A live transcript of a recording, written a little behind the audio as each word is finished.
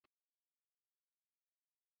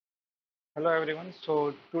Hello everyone.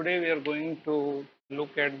 So today we are going to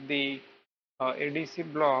look at the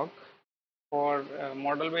ADC block for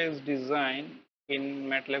model-based design in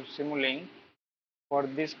MATLAB Simulink for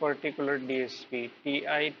this particular DSP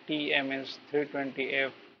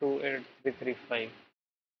TMS320F28335.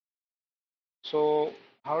 So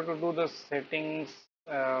how to do the settings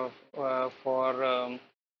for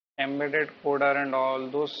embedded coder and all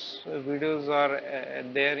those videos are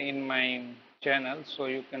there in my channel, so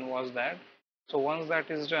you can watch that. So once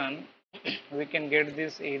that is done, we can get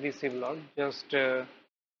this ADC block. Just type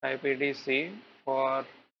ADC for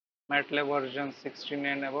MATLAB version 16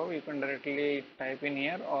 and above. You can directly type in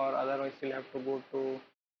here, or otherwise you'll have to go to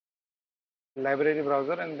library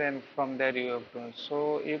browser and then from there you have to.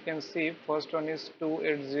 So you can see first one is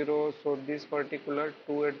 280. So this particular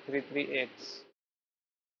 2833X.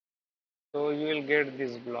 So you will get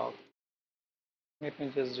this block. Let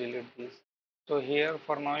me just delete this. So here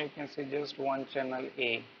for now you can see just one channel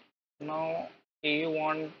A. Now you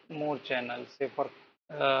want more channels. Say for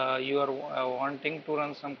you are wanting to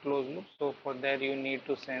run some closed loop. So for that you need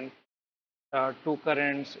to send two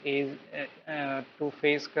currents, two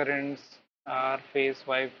phase currents, R phase,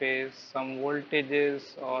 Y phase, some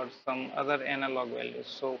voltages or some other analog values.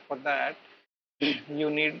 So for that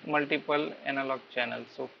you need multiple analog channels.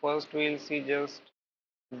 So first we will see just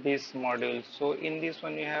this module. So in this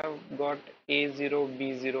one you have got A0,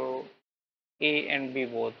 B0, A and B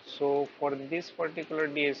both. So for this particular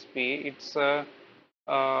DSP,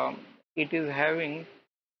 uh, it is having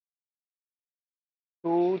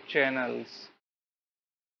two channels.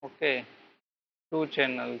 Okay, two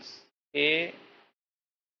channels, A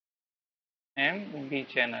and B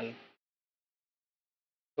channel.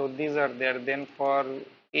 So these are there. Then for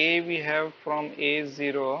A we have from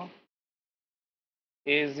A0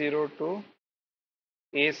 to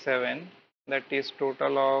A7. That is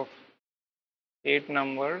total of 8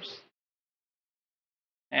 numbers.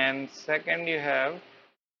 And second you have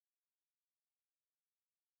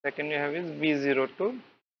is B0 to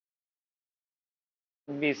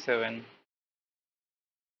B7,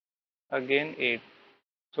 again 8.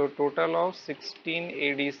 So total of 16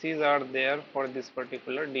 ADCs are there for this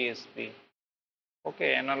particular DSP.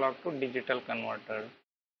 Okay, analog to digital converter.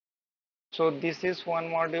 So this is one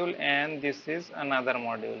module and this is another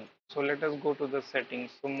module. So let us go to the settings.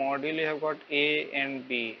 So module you have got A and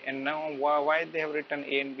B, and now why they have written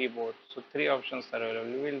A and B both. So three options are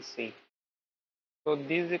available. We will see. So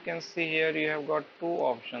these you can see here you have got two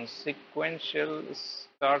options: sequential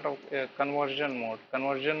start of conversion mode.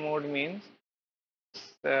 Conversion mode means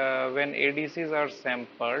when ADCs are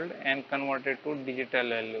sampled and converted to digital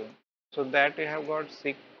value. So that you have got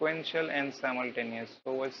sequential and simultaneous.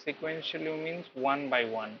 So what sequential means one by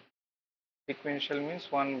one. Sequential means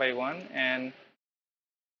one by one, and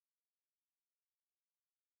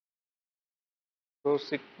so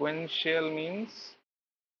sequential means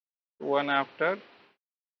one after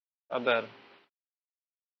other,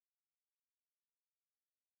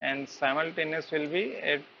 and simultaneous will be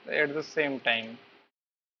at the same time.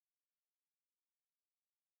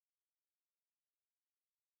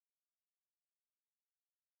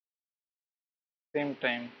 Same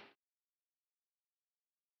time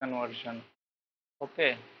conversion.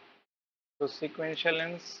 Okay, so sequential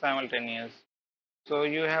and simultaneous. So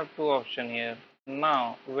you have two options here.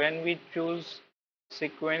 Now when we choose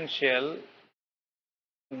sequential,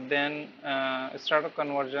 then start of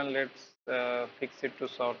conversion, let's fix it to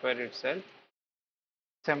software itself.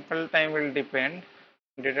 Sample time will depend,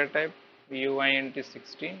 data type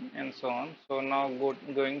UINT16 and so on. So now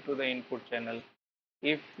going to the input channel.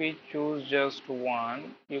 If we choose just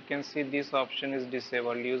one, you can see this option is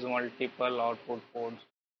disabled, use multiple output ports.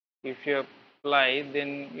 If you apply,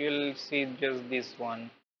 then you'll see just this one.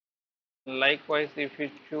 Likewise, if you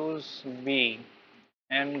choose B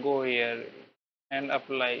and go here and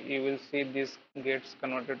apply, you will see this gets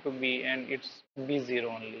converted to B and it's B0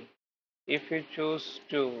 only. If you choose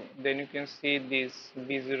 2, then you can see this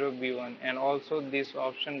B0, B1, and also this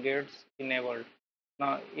option gets enabled.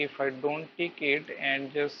 Now if I don't tick it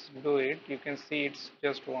and just do it, you can see it's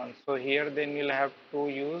just one. So here then you'll have to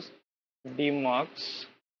use demux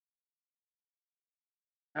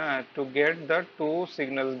to get the two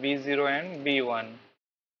signals B0 and B1.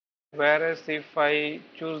 Whereas if I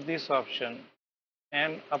choose this option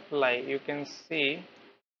and apply, you can see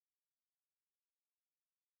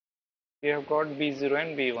you have got B0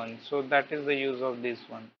 and B1. So that is the use of this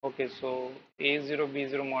one. Okay, so A0,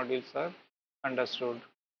 B0 modules are understood.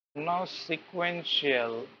 Now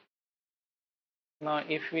sequential. Now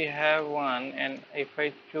if we have one and if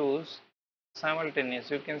I choose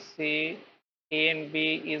simultaneous, you can see A and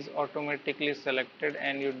B is automatically selected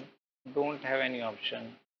and you don't have any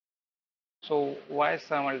option. So why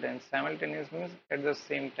simultaneous? Simultaneous means at the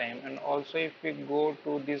same time. And also if we go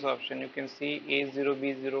to this option, you can see A0,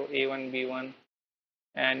 B0, A1, B1,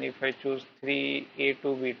 and if I choose 3, A2,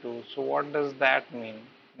 B2. So what does that mean?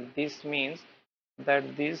 This means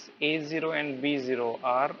that these A0 and B0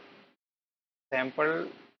 are sampled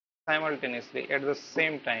simultaneously at the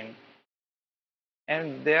same time,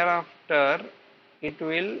 and thereafter it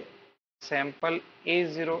will sample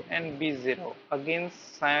A0 and B0 again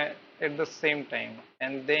at the same time,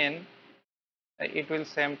 and then it will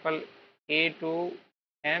sample A2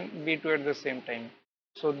 and B2 at the same time.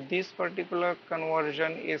 So this particular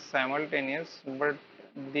conversion is simultaneous, but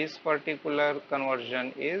this particular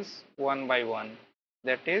conversion is one by one,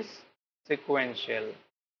 that is sequential.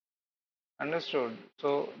 Understood?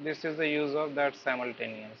 So this is the use of that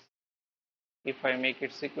simultaneous. If I make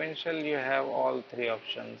it sequential, you have all three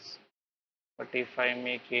options. But if I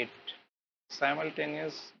make it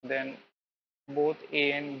simultaneous, then both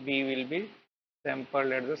A and B will be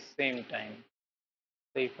sampled at the same time.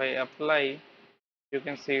 So if I apply, you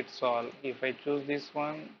can see it's all. If I choose this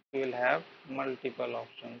one, you will have multiple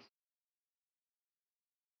options.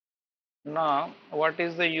 Now, what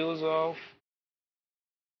is the use of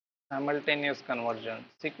simultaneous conversion?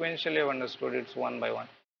 Sequentially, I've understood it's one by one.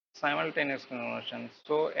 Simultaneous conversion.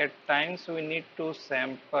 So at times we need to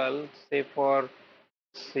sample, say for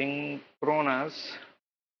synchronous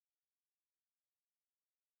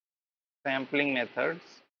sampling methods.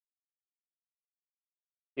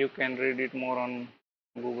 You can read it more on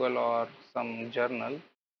Google or some journal.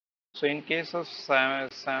 So in case of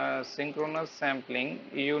synchronous sampling,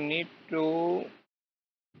 you need to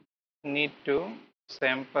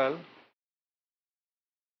sample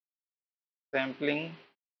sampling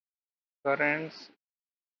currents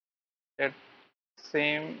at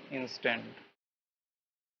same instant.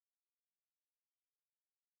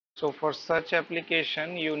 So for such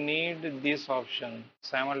application, you need this option,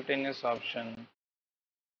 simultaneous option.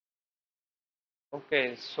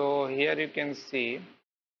 Okay, so here you can see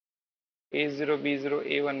A0, B0,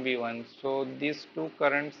 A1, B1. So these two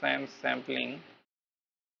currents I am sampling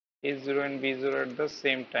A0 and B0 at the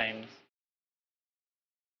same times.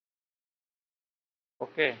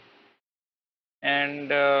 Okay,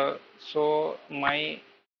 and so my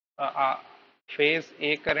uh, uh, phase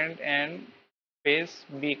A current and phase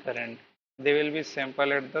B current, they will be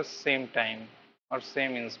sampled at the same time or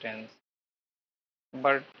same instance.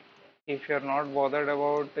 But if you are not bothered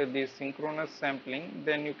about the synchronous sampling,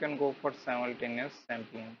 then you can go for simultaneous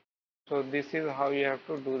sampling. So this is how you have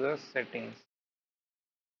to do the settings.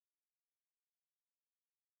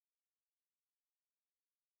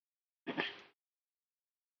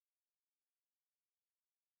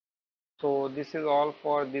 So this is all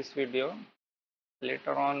for this video.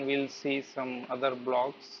 Later on we'll see some other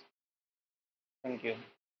blogs. Thank you.